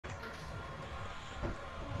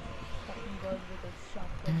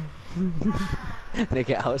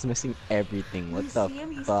Nigga, I was missing everything. What the see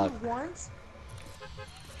him? You fuck? shoot once,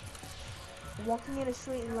 walking in a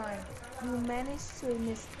straight line. You managed to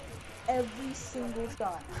miss every single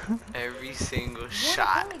shot. Every single One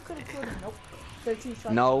shot. only could have killed him. Nope. 13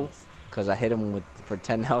 shots. No, Missed. because I hit him with for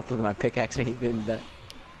 10 health with my pickaxe and he didn't die.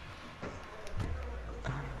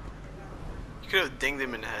 You could have dinged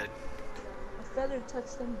him in the head. A feather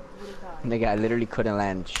touched him, would have died. Nigga, I literally couldn't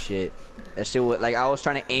land shit. That shit was like I was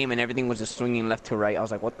trying to aim and everything was just swinging left to right. I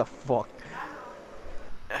was like, what the fuck?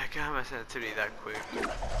 I can't have my sensitivity that quick.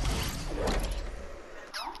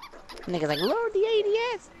 Nigga, like lower the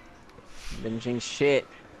ADS. Didn't change shit.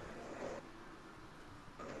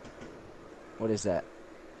 What is that?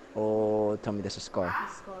 Oh, tell me this is Scar.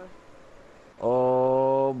 Scar.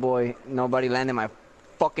 Oh boy, nobody landed my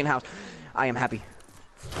fucking house. I am happy.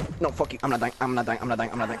 No, fuck you. I'm not dying. I'm not dying. I'm not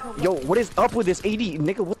dying. I'm not dying. Yo, what is up with this AD?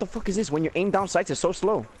 Nigga, what the fuck is this? When you aim down sights, it's so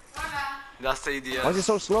slow. That's the ADS. Why is it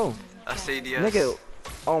so slow? That's the ADS. Nigga,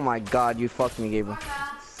 oh my god, you fucked me, Gabriel.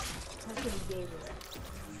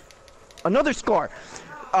 Another Scar.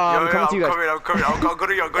 I'm coming to you guys. I'm coming. I'll go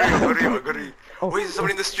to you. I'll go to you. Oh, wait, is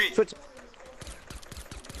somebody in the street? Switch.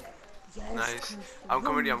 Yes. Nice. I'm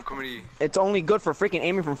coming to you. I'm coming to you. It's only good for freaking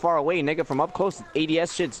aiming from far away, nigga. From up close,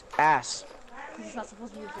 ADS shit's ass. He's not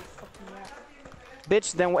supposed to be able to fucking that.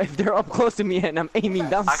 Bitch, then if they're up close to me and I'm aiming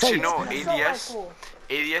down Actually, sights. no.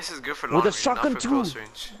 ADS is good for long With a range, shotgun not for too. close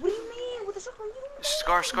range. What do you mean? With a shotgun, you don't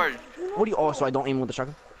Scar. What do you? Oh, so I don't aim with the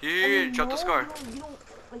shotgun? Here, drop the Scar. You don't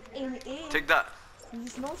like aim in. Take that. You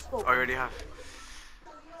just no scope. I already have.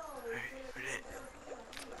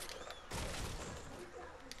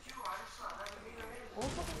 Oh,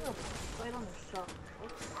 fucking up. Right on the shot.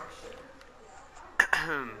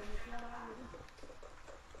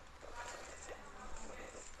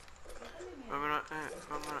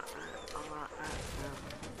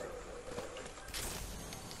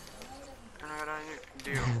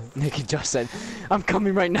 Nigga just said, I'm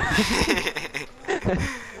coming right now. Stay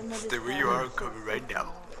where you are, I'm coming right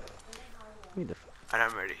now. And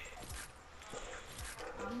I'm ready.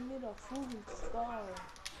 You need a full scar.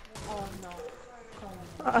 Oh no.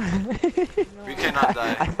 We cannot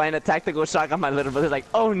die. I find a tactical shotgun. My little brother's like,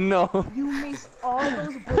 oh no. You missed all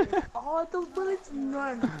those bullets. All those bullets,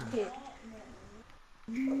 none hit.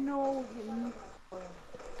 No hit.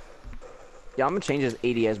 Yeah, I'm gonna change this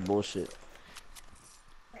ADS bullshit.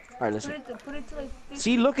 Alright, listen. Put it to like 50.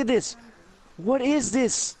 See, look at this. What is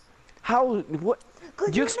this? How? What?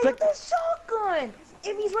 Cause You expect? the shotgun.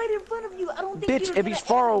 If he's right in front of you, I don't think Bitch, you're if he's gonna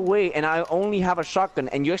far aim. away and I only have a shotgun,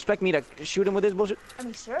 and you expect me to shoot him with this bullshit? I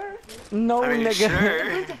mean, sure. No, nigga. Sure.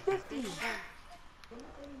 Put it to 50.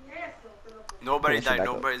 Nobody Bullshit, died. back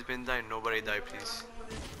up. Nobody's been dying. Nobody died, please.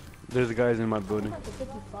 There's guys in my building. Put it to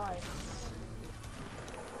 55.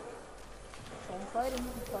 So I'm fighting. I'm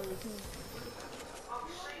probably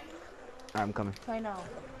Alright, I'm coming. Try now.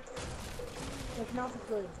 Like now for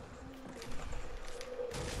good.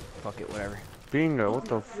 Fuck it, whatever. Bingo, what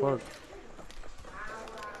the fuck?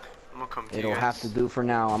 I'm gonna come to It'll you have guys. to do for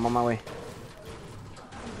now. I'm on my way.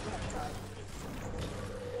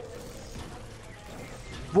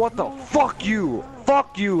 What the fuck you?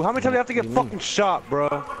 Fuck you! How many times do you have to get fucking shot, bro?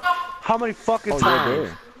 How many fucking Oh, you're times?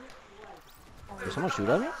 there. Did someone shoot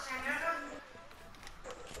at me?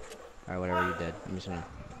 Alright, whatever, you're dead. I'm just gonna...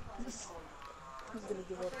 He's gonna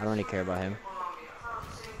give up. I don't really care about him.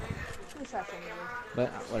 Two shots on me. But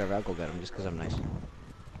whatever, I'll go get him just because I'm nice.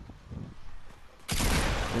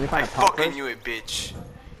 Let me I find a pump fucking first. knew it, bitch.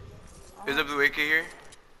 Is the blue AK here?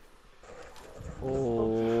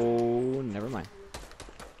 Oh, never mind.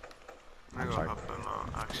 I'm sorry. gonna pop him out,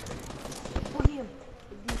 actually. Put him.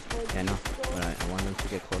 Yeah, no, but I want them to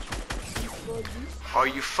get closer. Are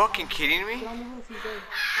you fucking kidding me?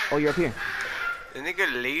 Oh, you're up here. The nigga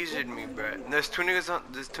lasered me, bro. There's two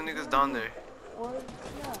niggas down there.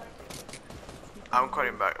 I'm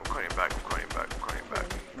calling back.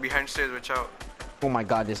 Behind stairs, watch out. Oh my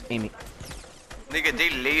god, this Amy. Nigga, they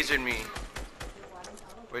lasered me.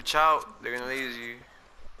 Watch out, they're gonna laser you.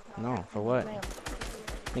 No, for what?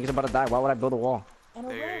 Nigga's about to die. Why would I build a wall? There,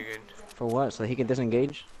 you're good. For what? So that he can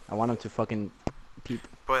disengage? I want him to fucking peep.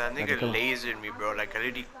 Bro, that nigga kill him. lasered me, bro. Like, I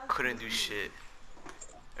literally couldn't do shit.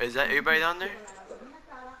 Is that everybody down there?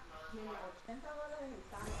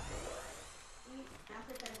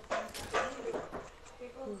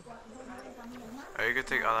 Are you gonna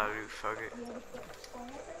take all that loot? Fuck it.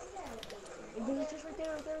 He's just right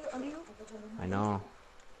there, under you. I know.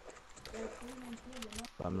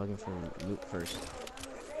 But I'm looking for loot first.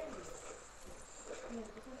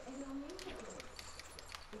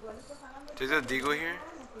 There's a deagle here.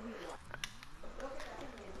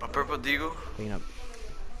 A purple deagle? Picking up.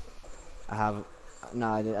 I have.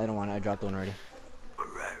 No, I don't want it. I dropped one already.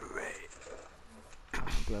 Right.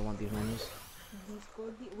 Do I want these menus?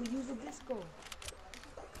 We use a disco.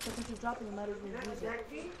 So since you drop it, you might as well use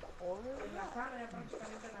it. Or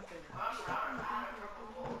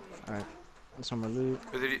Alright. Some more loot.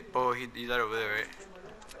 Where did he? Oh, he's right over there, right?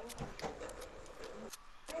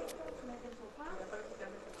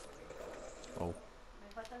 Oh.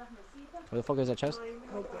 Where the fuck is that chest?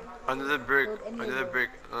 Under the brick. Under the brick.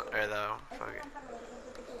 Alright, that one. Fuck it.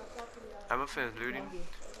 I'm finished looting.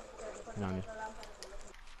 No, I'm just...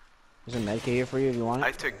 There's a medkit here for you if you want I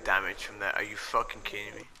it. took damage from that. Are you fucking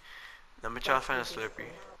kidding me? Now I'm gonna try to find a Slurpee.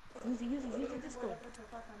 use the disco.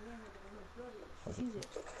 Just use it.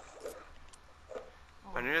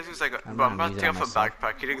 I knew this was like a, I'm bro, I'm gonna about to use take it off a myself.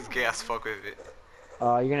 backpack. He looks gay as fuck with it.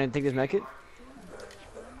 You're gonna take this medkit?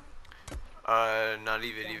 No,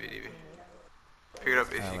 leave it. Pick it up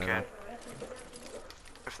if you wait, can. wait.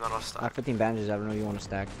 If not, I'll I have stack. 15 bandages. I don't know if you want to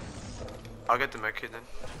stack. I'll get the medkit then.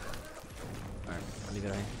 Alright, I'll leave it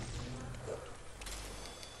right here.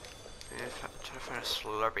 Yeah, try to find a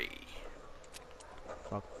Slurpee.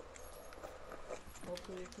 Fuck.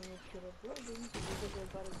 Hopefully we can get a building. Because we're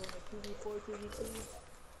about to go to 2v4, 2v2.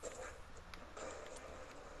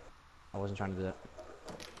 I wasn't trying to do that.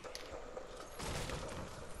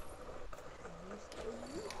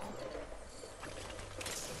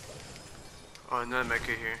 Oh, another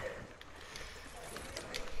medkit here.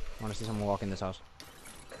 I want to see someone walk in this house.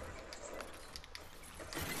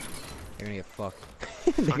 They're gonna get fucked.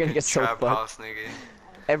 They're gonna Fucking get so trap fucked. house, nigga.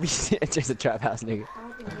 Every it's just a trap house, nigga. I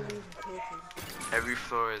don't think we're even cases. Every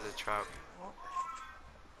floor is a trap.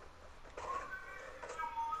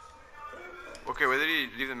 Okay, where did he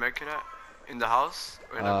leave the medkit at? In the house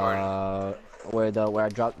or in the garden? Where I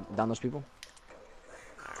dropped down those people.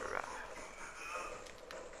 Alright.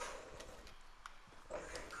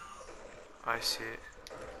 I see it.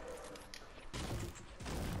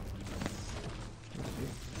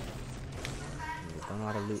 Don't know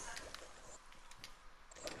how to loot.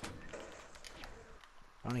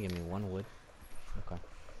 Only give me one wood. Okay.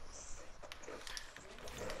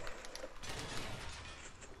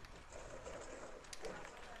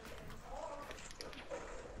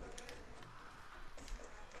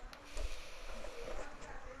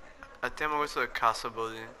 I think I'm gonna go to the castle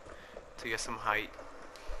building to get some height.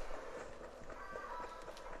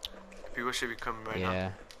 People should be coming right now.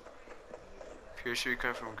 Yeah. People should be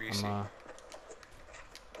coming from Greasy. I'm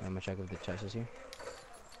gonna check if the chest is here.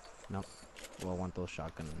 Nope. Well, I want those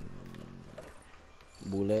shotgun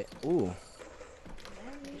bullet. Ooh.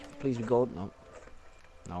 Please be gold. Nope.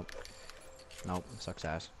 Nope. Sucks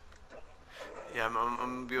ass. Yeah, I'm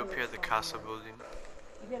gonna be up here at the castle building.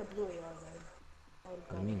 You got a blue AR, man. What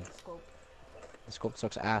do you mean? Scope. The scope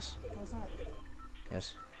sucks ass. No, it's not.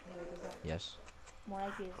 Yes. No, it does not. Yes. More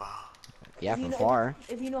like it. Wow. Yeah, If you from know- far.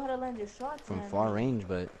 If you know how to land your shots, From man, far range,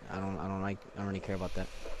 but I don't really care about that.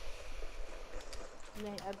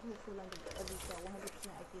 Man, I prefer like every shot, 100%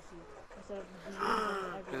 accuracy instead of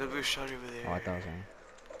There's a blue shot over there. Oh, I thought I was saying.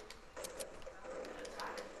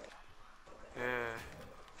 Yeah.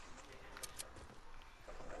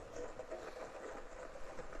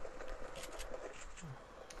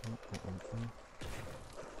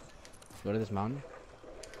 Go to this mountain.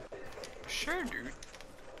 Sure, dude.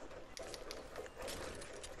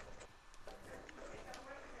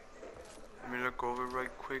 Let me look over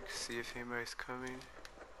right quick, see if anybody's coming.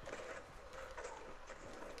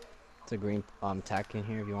 It's a green tack in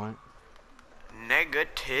here if you want.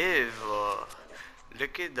 Negative.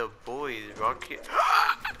 Look at the boys, Rocket.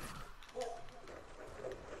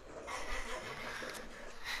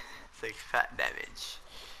 It's like fat damage.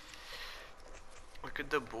 Look at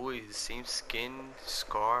the boys, same skin,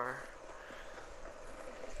 scar.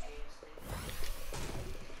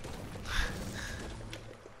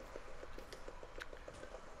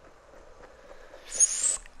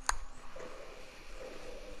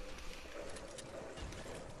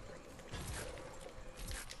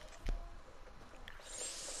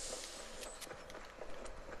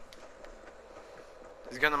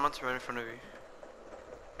 He's got a monster right in front of you.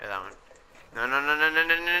 Yeah, that one. No.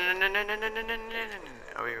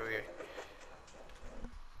 Oh, wait.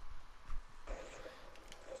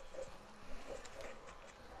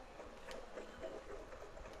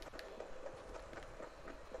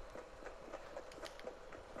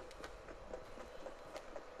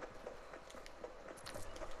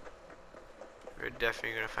 We're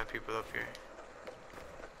definitely gonna find people up here.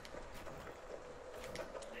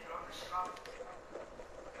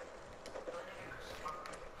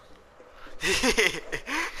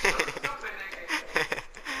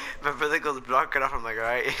 it goes block it off. I'm like,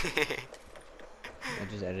 alright. I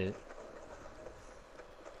just edited it.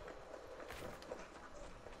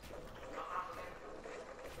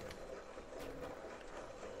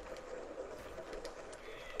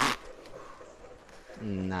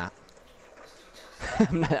 Nah.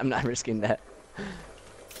 I'm not risking that.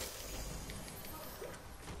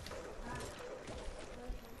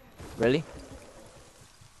 Really?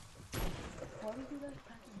 Why would you guys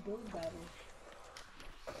practice build battles?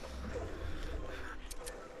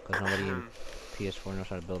 Because nobody in PS4 knows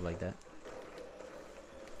how to build like that.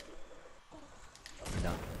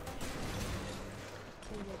 No.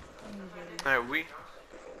 Alright, we?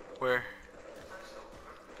 Where?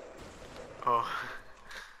 Oh.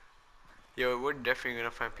 Yo, we're definitely gonna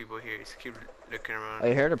find people here. Just keep looking around.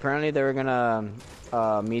 I heard apparently they were gonna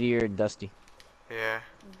meteor Dusty. Yeah.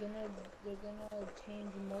 They're gonna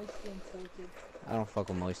change Moisty and Tilted. I don't fuck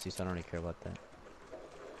with Moisty, so I don't really care about that.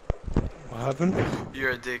 What happened?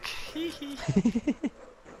 You're a dick.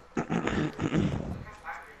 And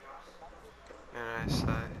I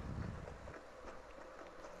side.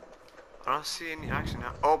 I don't see any action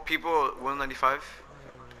now. Oh, people, 195.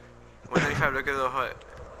 195, look at the hut.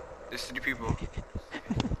 There's 3 people.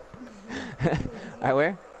 Alright,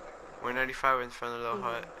 where? 195 in front of the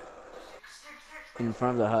hut. In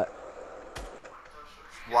front of the hut.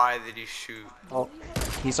 Why did he shoot? Oh,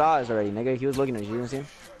 he saw us already, nigga. He was looking at you. You didn't see him?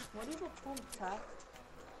 Why do you pump tack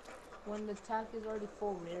when the tack is already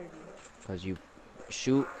full rarity? Because you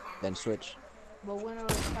shoot, then switch. But when a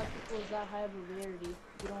tactical is that high of a rarity, you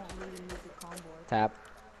don't really need the combo. Tap.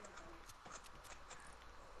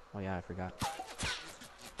 Oh yeah, I forgot.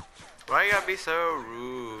 Why you gotta be so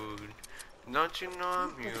rude? Don't you know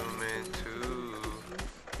I'm human too?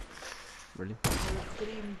 Really?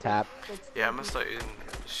 Tap. Yeah, I'm gonna start using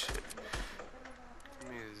shit. Let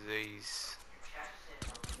me use these.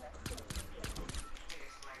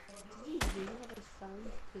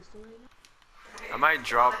 I might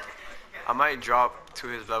drop to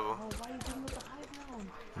his level.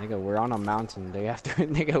 Nigga, we're on a mountain. They have to.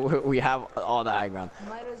 Nigga, we have all the high ground.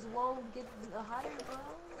 Might as well get the higher ground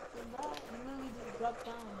than that. You literally just drop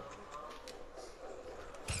down.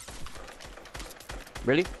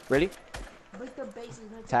 Really? Really? Break the base is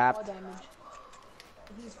gonna take Tap. all damage.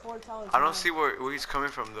 He's 4 towers. I don't see where he's coming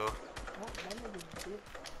from though. Oh, that nigga's dick.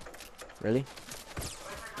 Really?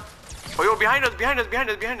 Oh yo, behind us, behind us, behind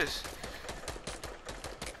us, behind us.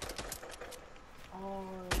 Oh,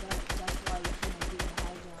 that's why you shouldn't be in the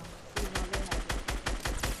high ground. He's not very high ground.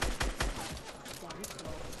 Damn, he's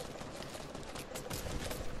slow.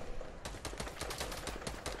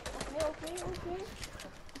 Okay.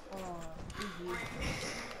 Oh, GG.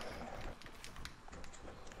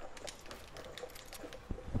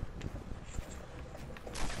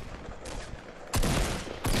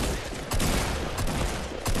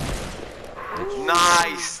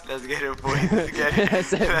 Nice! Let's get it, boys. Let's get it.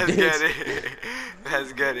 Let's get it.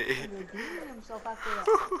 Let's get it. Redeeming himself after that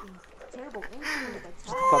fucking terrible injury with the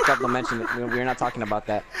top. Fuck up, don't mention it. We're not talking about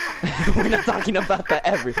that. We're not talking about that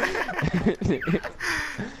ever. That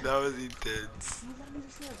was intense. You let me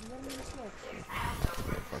just slip.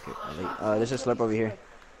 Fuck it. There's a slurp over here.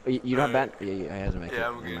 Oh, you don't have band? Yeah, he has a make. Yeah,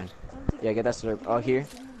 I'm good. Yeah, get that slurp. Oh, here.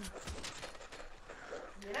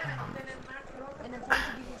 And then time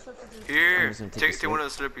to give you slip to Here, I'm just gonna take take a one of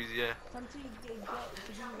the slurpees, yeah. Time to give you one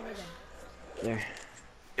of them. There.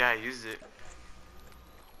 Yeah, I used it.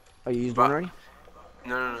 Oh, you used one already?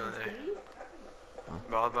 No, there.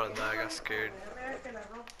 But I was about to die, I got scared.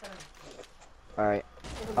 Alright.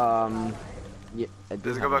 Yeah. I do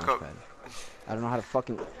Let's have go back a up. mouse pad. I don't know how to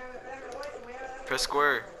fucking. Press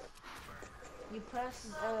square. You press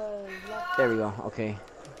left. There we go. Okay.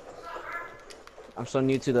 I'm so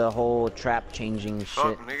new to the whole trap changing Fuck,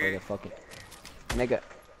 shit for nigga. the fucking nigga.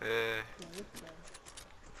 Yeah.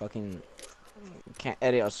 Fucking can't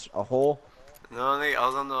edit a hole. No, nigga,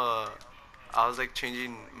 I was like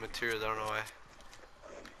changing materials, I don't know why.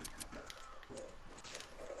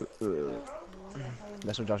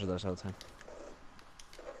 That's what Joshua does all the time.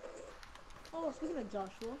 Oh, speaking of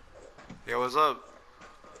Joshua. Yeah, what's up?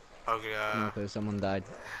 Okay, Okay, someone died.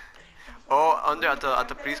 oh, under at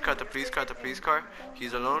the police car.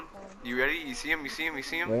 He's alone. You ready? You see him?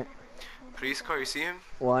 Where? Police car, you see him?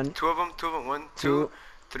 One. Two of them. 1, 2,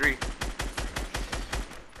 3.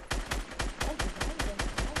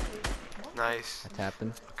 Nice. I tapped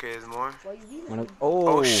him. Okay, there's more. Oh.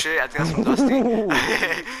 Oh shit, I think that's some Dusty.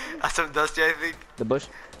 That's some Dusty, I think. The bush.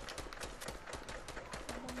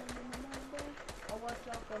 I'll watch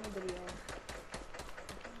out for anybody else.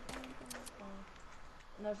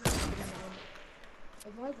 No, it's not. I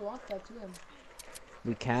can like launch that to him.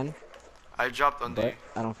 We can. I dropped under you.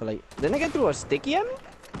 But I don't feel like. Didn't I get through a sticky at me?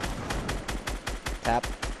 Tap.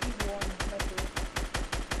 He's one. That's it.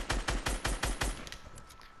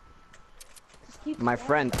 Just keep My going.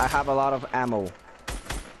 friend, I have a lot of ammo.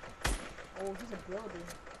 Oh, he's a builder.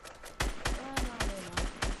 No.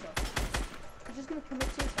 He's just gonna commit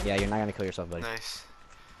suicide. Yeah, you're not gonna kill yourself, buddy. Nice.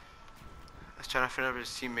 I was trying to finish up his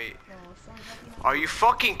teammate. No, sounds like he Are you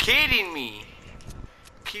fucking kidding me?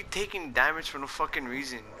 Keep taking damage for no fucking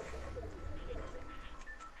reason.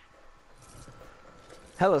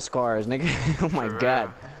 Hella scars, nigga. Oh my For real.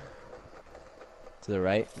 god. To the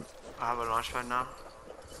right. I have a launch pad now.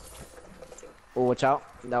 Oh, watch out.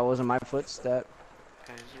 That wasn't my footstep.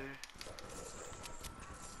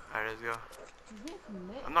 Alright, let's go. He's gonna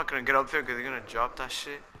commit. I'm not gonna get up there because they're gonna drop that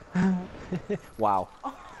shit. Wow.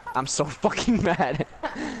 I'm so fucking mad.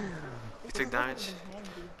 You took damage.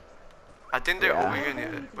 I think they're over here in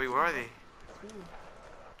the. Wait, where are they?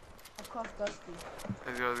 Across Dusty.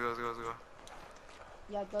 Let's go.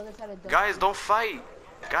 Yeah, the other side of Dusty. Guys, don't fight.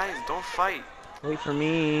 Guys, don't fight. Wait for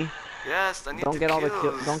me. Yes, I need Don't the get all the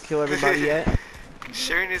kills. don't kill everybody yet.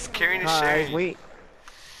 Sharing is carrying is Guys, sharing. wait.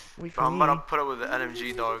 Wait for I'm me. about to put up with the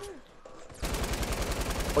LMG, dog.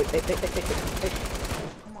 Wait, hey.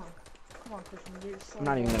 Come on, Christian. You're so I'm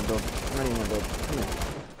not even gonna build. Come here.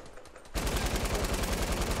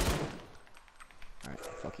 Alright,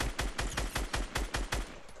 fuck you.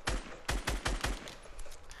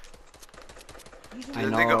 To I the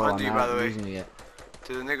know, nigga I'm under you, by the not way. using it yet.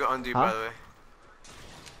 To the nigga under you, Huh? by the way.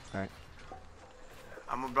 Alright.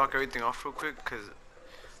 I'm gonna block everything off real quick, cause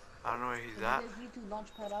I don't know where he's at. You need to launch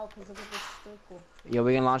pad out because look at this circle. Yo,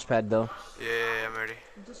 we can launch pad though. Yeah, I'm ready.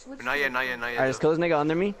 Just switch Not to yet, it. not yet. Alright, let's kill this nigga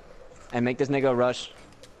under me. And make this nigga rush.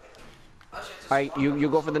 Alright, you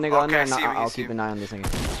go for the nigga Okay, under I and see him, I I'll see keep him. an eye on this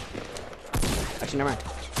nigga. Actually, never mind.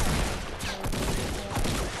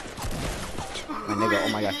 My nigga, oh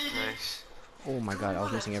my god. Nice. Oh my god, I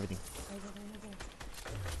was missing everything.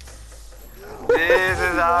 This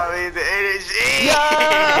is how we do it.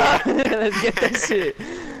 Yeah! Let's get that shit.